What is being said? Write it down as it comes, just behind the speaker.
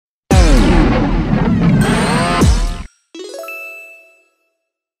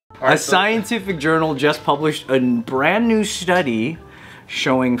A scientific journal just published a brand new study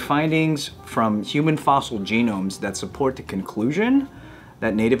showing findings from human fossil genomes that support the conclusion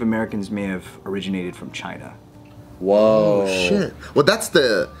that Native Americans may have originated from China. Whoa. Oh, shit. Well, that's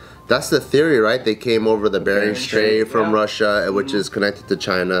the theory, right? They came over the Bering Strait from Russia, which is connected to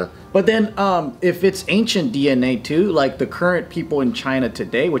China. But then, if it's ancient DNA too, like the current people in China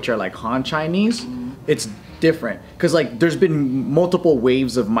today, which are like Han Chinese, it's different. Because like there's been multiple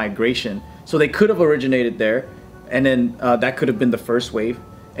waves of migration. So they could have originated there, and then that could have been the first wave.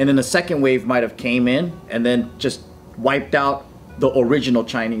 And then the second wave might have came in and then just wiped out the original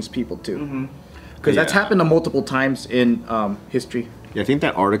Chinese people too. Because that's happened multiple times in history. Yeah, I think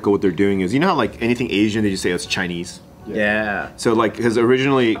that article, what they're doing is, you know how like anything Asian, they just say it's Chinese? Yeah. So like, because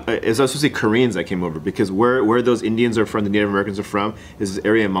originally, it's supposed to say Koreans that came over, because where those Indians are from, the Native Americans are from, is this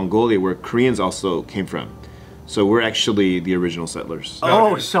area in Mongolia where Koreans also came from. So we're actually the original settlers.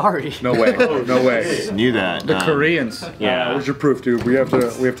 Oh, sorry. No way. No way. Knew that. The Koreans. Yeah. Where's your proof, dude? We have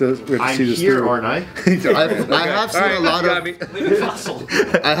to see this through. Aren't I? I have seen a lot of Living fossil.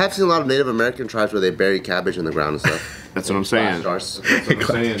 I have seen a lot of Native American tribes where they bury cabbage in the ground and stuff. That's what I'm saying. Stars. That's what I'm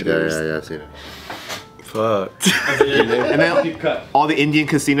saying. Yeah, I've seen it. Fuck. And then all the Indian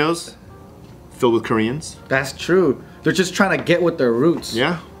casinos filled with Koreans. That's true. They're just trying to get with their roots.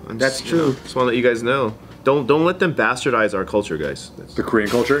 Yeah. That's true. Just want to let you guys know. Don't let them bastardize our culture, guys. The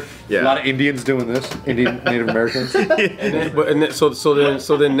Korean culture. Yeah. A lot of Indians doing this. Native Americans.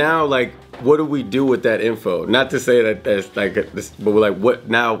 So then now, like, what do we do with that info? Not to say that that's like this, but we're like, what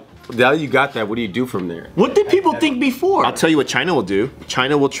now? Now you got that. What do you do from there? What did people think before? I'll tell you what China will do.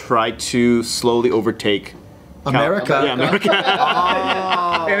 China will try to slowly overtake America. Yeah, America.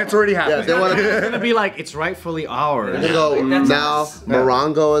 And it's already happening. Yeah, they want to. It's gonna be like it's rightfully ours. They go now.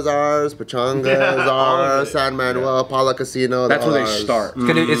 Morongo is ours. Pachanga is ours. San Manuel, Paula Casino. That's where they ours. start.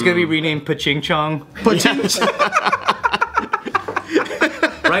 It's gonna be renamed Paching Chong.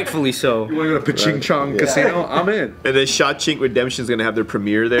 Rightfully so. You want to go to Paching Chong Casino? I'm in. And then Shawshank Redemption is going to have their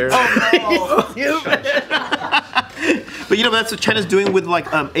premiere there. But you know, that's what China's doing with like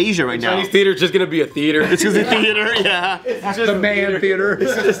Asia right now. Chinese theater is just gonna be a theater. It's just a theater, yeah. It's the man theater.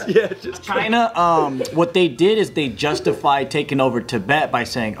 Just China, what they did is they justified taking over Tibet by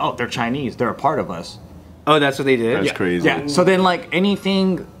saying, "Oh, they're Chinese. They're a part of us." Oh, that's what they did? That's crazy. Yeah. So then, like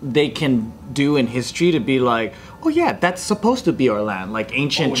anything they can do in history to be like, "Oh yeah, that's supposed to be our land." Like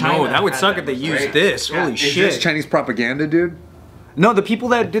ancient China. No, that would suck if they used this. Holy Is shit. this Chinese propaganda, dude? No, the people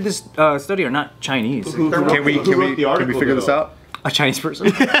that did this study are not Chinese. Can we figure this out? A Chinese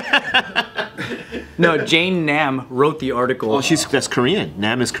person? No, Jane Nam wrote the article. Oh, that's Korean.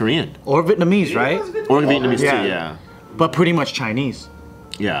 Nam is Korean. Or Vietnamese, right? Or Vietnamese Yeah. too, yeah. But pretty much Chinese.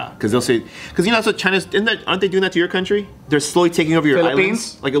 Yeah, because they'll say, because you know, so China's, aren't they doing that to your country? They're slowly taking over your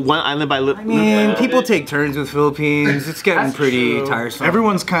Philippines? islands, like one island by I mean, people take turns with Philippines. It's getting pretty tiresome.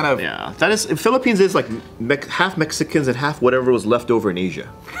 Everyone's kind of Yeah, that is. Philippines is like half Mexicans and half whatever was left over in Asia.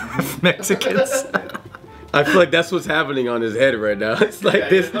 Mexicans. I feel like that's what's happening on his head right now. It's like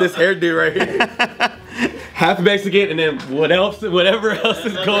this hairdo right here. Half Mexican and then whatever else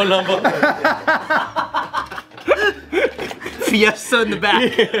is going on. Fiesta in the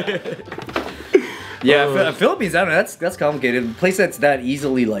back. Yeah, Philippines. I don't know. That's complicated. A place that's that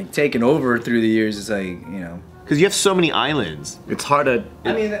easily like taken over through the years is like, you know. Because you have so many islands. it's hard to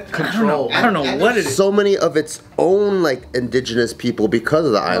control. I don't know what it is. So many of its own like indigenous people because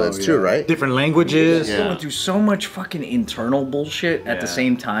of the islands too, right? Different languages. Yeah. Going through so much fucking internal bullshit at the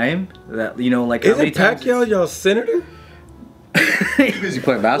same time that, you know, like how many Isn't times Pacquiao y'all senator? Busy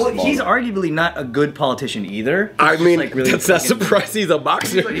playing basketball. Well, he's arguably not a good politician either. I He's mean, just, like, really that's not fucking- surprising. He's a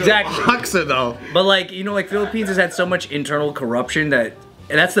boxer. Exactly. Boxer though. But like, you know, like Philippines has had so much internal corruption that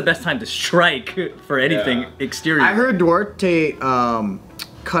and that's the best time to strike for anything exterior. I heard Duarte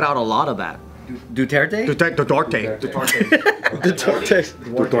cut out a lot of that. Duterte? Duarte.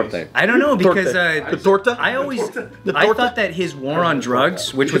 Duarte. I don't know because torta? I thought that his war on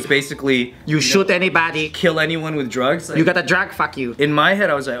drugs, which was basically You shoot anybody, kill anyone with drugs. Like, you got a drug, fuck you. in my head,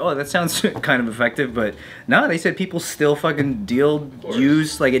 I was like, oh, that sounds kind of effective, but no, they said people still fucking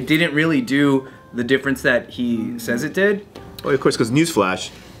use, like it didn't really do the difference that he says it did. Oh, of course, because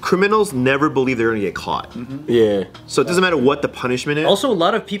newsflash, criminals never believe they're gonna get caught. Yeah. So it doesn't matter what the punishment is. Also, a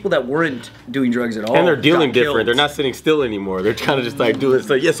lot of people that weren't doing drugs at all And they're dealing got different. killed. They're not sitting still anymore. They're kind of just like doing. It's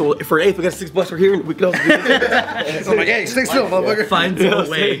like, yeah. So for eighth, we got $6 for here, and we can also do this. So I'm like, hey, stay still, motherfucker. Finds a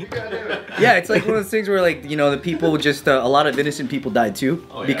way. Yeah, it's like one of those things where, like, you know, the people just a lot of innocent people died too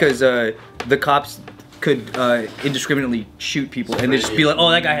because the cops could indiscriminately shoot people and they just be like, oh,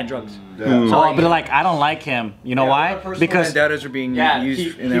 that guy had drugs. So I'll be like, I don't like him. You know why? Because vendettas are being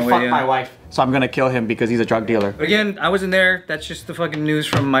used in he that way. fucked my wife. So I'm gonna kill him because he's a drug dealer. Again, I wasn't there. That's just the fucking news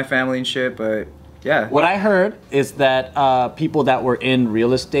from my family and shit. But yeah. What I heard is that people that were in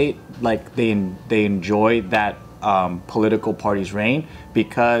real estate, like they enjoy that political party's reign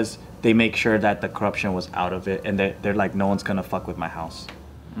because they make sure that the corruption was out of it, and they're like, no one's gonna fuck with my house.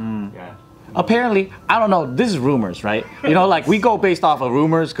 Yeah. Apparently, I don't know, this is rumors, right? You know, like we go based off of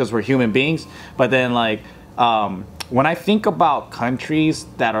rumors because we're human beings, but then like, when I think about countries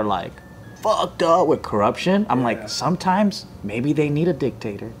that are like fucked up with corruption, I'm like, sometimes maybe they need a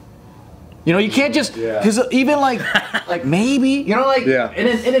dictator. You know, you can't just, because even like maybe, you know, like, and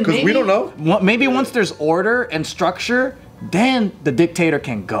then because we don't know. Maybe once there's order and structure, then the dictator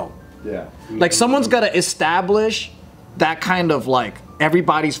can go. Yeah. Like someone's got to establish that kind of like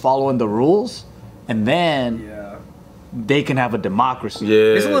everybody's following the rules, and then they can have a democracy.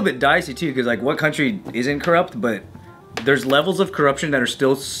 Yeah. It's a little bit dicey too, because like what country isn't corrupt, but there's levels of corruption that are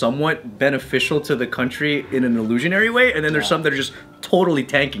still somewhat beneficial to the country in an illusionary way, and then there's some that are just totally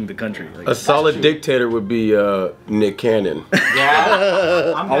tanking the country. Like, A solid dictator would be Nick Cannon.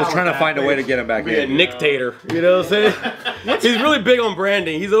 Yeah. I was trying to find a way to get him back Yeah, in. Nick-tator. You know what I'm saying? He's really big on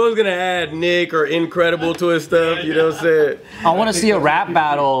branding. He's always gonna add Nick or Incredible to his stuff. You know what I'm saying? I want to see a rap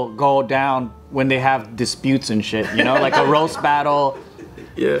battle go down when they have disputes and shit. You know, like a roast battle.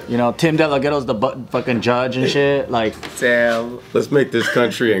 Yeah. You know, Tim DeLaGhetto's the fucking judge and shit. Like, damn. Let's make this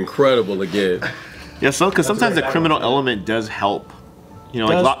country incredible again. Yeah, so because sometimes the criminal element does help. You know,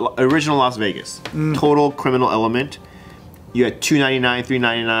 like original Las Vegas, total criminal element. You had $2.99,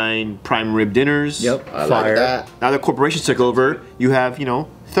 $3.99 prime rib dinners. yep, I like that. Now the corporations took over. You have, you know,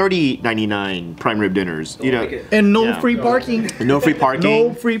 $30.99 prime rib dinners. You know, and no free parking. and no free parking.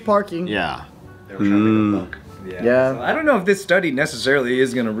 No free parking. Yeah. Yeah. So I don't know if this study necessarily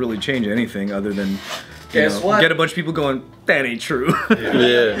is gonna really change anything other than Guess what? get a bunch of people going, that ain't true.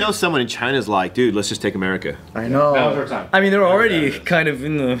 Yeah. You know, someone in China's like, dude, let's just take America. I know. I mean, they're already kind of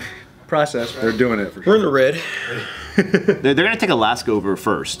in the process. They're doing it for We're sure. in the red. They're gonna take Alaska over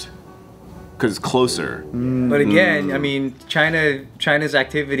first, because it's closer. But again, I mean, China's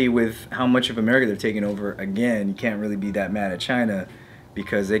activity with how much of America they're taking over, again, you can't really be that mad at China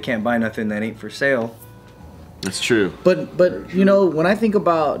because they can't buy nothing that ain't for sale. That's true. But you know, when I think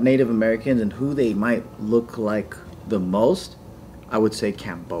about Native Americans and who they might look like the most, I would say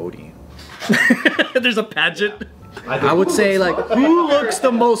Cambodian. There's a pageant. I would say like, who looks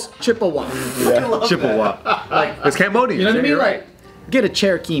the most Chippewa? Chippewa. Like, It's Cambodian. you know what I mean? You're Like, get a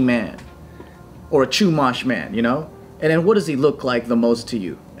Cherokee man or a Chumash man, you know? And then what does he look like the most to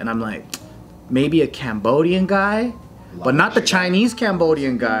you? And I'm like, maybe a Cambodian guy, but not the Chinese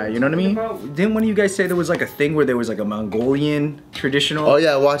Cambodian guy, you know what I mean? Didn't one of you guys say there was like a thing where there was like a Mongolian traditional Oh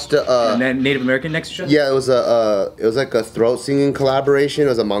yeah, I watched the. and then Native American next to each other? Yeah, it was like a throat singing collaboration. It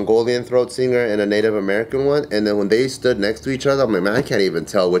was a Mongolian throat singer and a Native American one. And then when they stood next to each other, I'm like, man, I can't even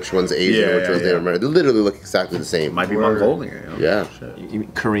tell which one's Asian, Yeah, which one's yeah. Native American. They literally look exactly the same. Might be Mongolian. You know? Yeah. You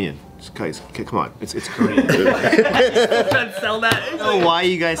mean Korean? Guys, come on, it's Korean. Sell that. I don't know why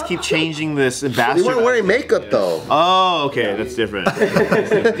you guys keep changing this They bastard. weren't wearing makeup though. Oh, okay, that's different.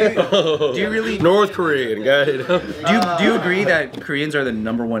 Do you really North Korean, got it. do you agree that Koreans are the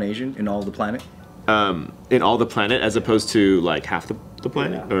 #1 Asian in all of the planet? In all the planet, as opposed to like half the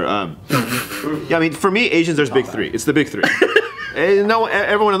planet, or yeah. I mean, for me, Asians, there's big three. It's the big three. No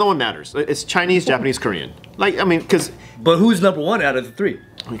one matters. It's Chinese, Japanese, Korean. Like, I mean, because But who's #1 out of the 3?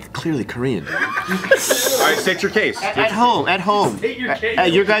 clearly Korean. All right, state your case. At home.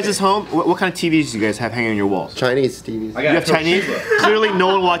 At your guys' home, what kind of TVs do you guys have hanging on your walls? Chinese TVs. You have Chinese? Clearly, no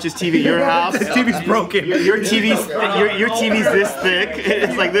one watches TV at your house. The TV's broken. Your TV's this thick.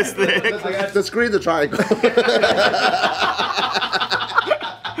 It's like this thick. The screen's a triangle.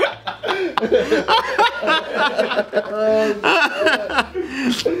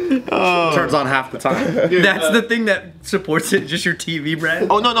 Turns on half the time. That's the thing that supports it, just your TV brand?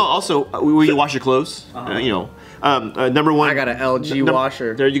 Oh no! Also, will you wash your clothes? You know, #1. I got an LG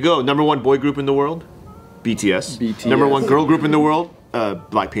washer. There you go. #1 boy group in the world, BTS. BTS. #1 girl group in the world,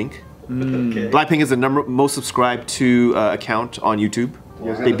 Blackpink. Blackpink is the most subscribed to account on YouTube.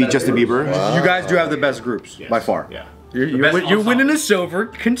 They beat Justin Bieber. You guys do have the best groups by far. Yeah. You're winning us over.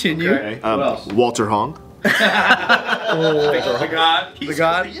 Continue. Walter Hong. The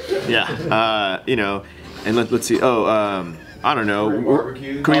God. Yeah. You know, and let's see. Oh, I don't know,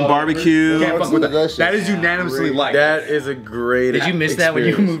 Korean barbecue. Can't fuck with that. Delicious. That is unanimously liked. That is a great. Did you miss that when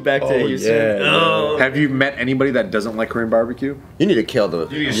you moved back to Houston? Yeah. Oh. Have you met anybody that doesn't like Korean barbecue? You need to kill them.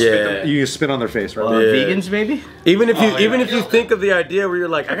 Yeah. You spit on their face, right? Vegans, maybe? Even if you think of the idea where you're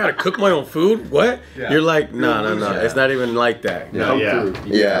like, I gotta cook my own food, what? You're like, no, it's not even like that.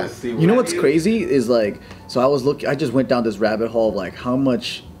 Yeah. You know what's crazy is like, so I just went down this rabbit hole of like how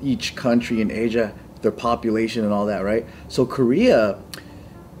much each country in Asia, their population and all that, right? So Korea,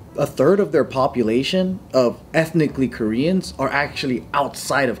 a third of their population of ethnically Koreans are actually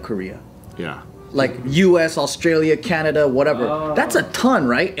outside of Korea. Yeah. Like US, Australia, Canada, whatever. That's a ton,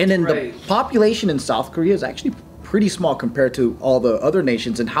 right? And then the population in South Korea is actually pretty small compared to all the other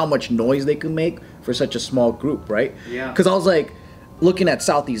nations and how much noise they can make for such a small group, right? Yeah. Because I was like looking at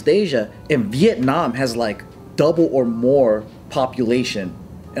Southeast Asia, and Vietnam has like double or more population.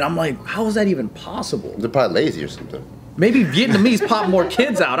 And I'm like, how is that even possible? They're probably lazy or something. Maybe Vietnamese pop more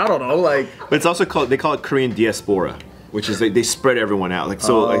kids out. I don't know. Like, But it's also they call it Korean diaspora, which is they spread everyone out. Like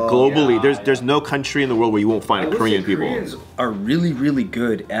so, like globally, there's no country in the world where you won't find Korean people. Koreans are really, really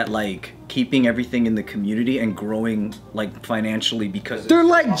good at like keeping everything in the community and growing like financially because they're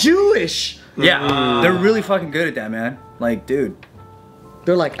like Jewish. yeah, they're really fucking good at that, man. Like, dude.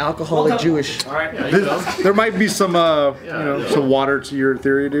 They're like alcoholic Jewish. There might be some, some water to your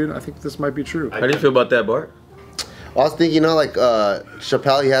theory, dude. I think this might be true. How do you feel about that, Bart? I was thinking, like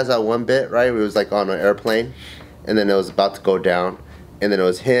Chappelle, he has that one bit, right? Where he was like on an airplane, and then it was about to go down, and then it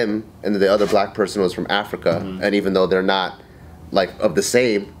was him, and then the other black person was from Africa, and even though they're not like of the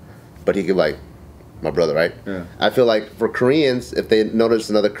same, but he could like, my brother, right? Yeah. I feel like for Koreans, if they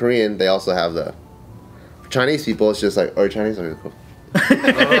notice another Korean, they also have the. For Chinese people, it's just like, oh, you're Chinese, okay, cool.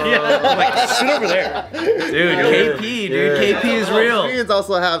 Like, sit over there. Dude, KP, dude. KP is real. Koreans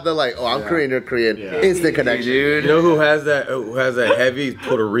also have the like, oh, I'm Korean, you're Korean. Instant connection. Dude, you know who has that? Who has that heavy?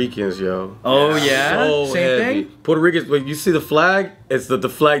 Puerto Ricans, yo. Oh yeah, So same heavy. thing. Puerto Ricans. When you see the flag, it's the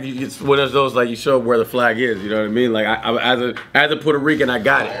flag. It's one of those like you show where the flag is. You know what I mean? Like as a Puerto Rican, I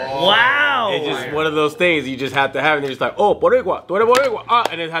got it. Wow. It's just one of those things you just have to have, and they're just like, oh, Boricua, tú eres Boricua,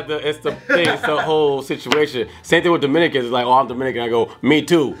 and it's the thing, it's the whole situation. Same thing with Dominicans. It's like, oh, I'm Dominican. I go, me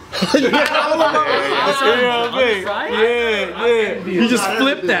too. You know what I mean? You just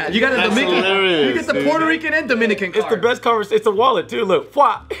flip that. You got a Dominican. You get the Puerto Rican and Dominican card. It's the best conversation. It's a wallet too. Look, you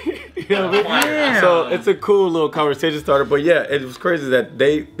know what I mean? Yeah. So it's a cool little conversation starter. But yeah, it was crazy that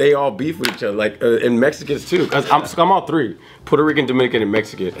they all beef with each other, like and Mexicans too. Cause I'm all three: Puerto Rican, Dominican, and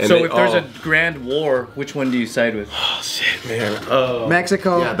Mexican. And So if there's a grand war, which one do you side with? oh shit, man.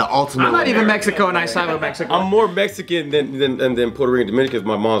 Mexico. Yeah, the ultimate. I'm not even Mexico, and I side with Mexico. I'm more Mexican than Puerto Rican Dominican because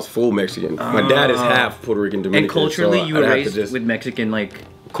my mom's full Mexican. My dad is half Puerto Rican Dominican. And culturally, so you were I'd have to raised just- with Mexican, like.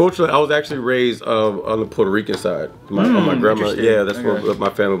 Culturally, I was actually raised on the Puerto Rican side. On my grandma, yeah, that's where my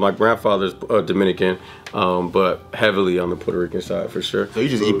family. My grandfather's Dominican, but heavily on the Puerto Rican side for sure. So you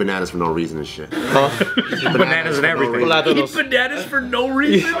just eat bananas for no reason and shit. Bananas and everything. Eat bananas for no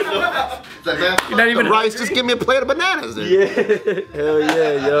reason. You're not even rice. Just give me a plate of bananas. Then. Yeah, hell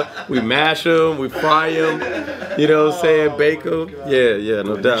yeah, yo. We mash them, we fry them. You know what I'm saying? Bake them. Yeah,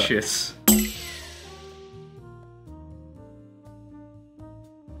 no doubt. Delicious.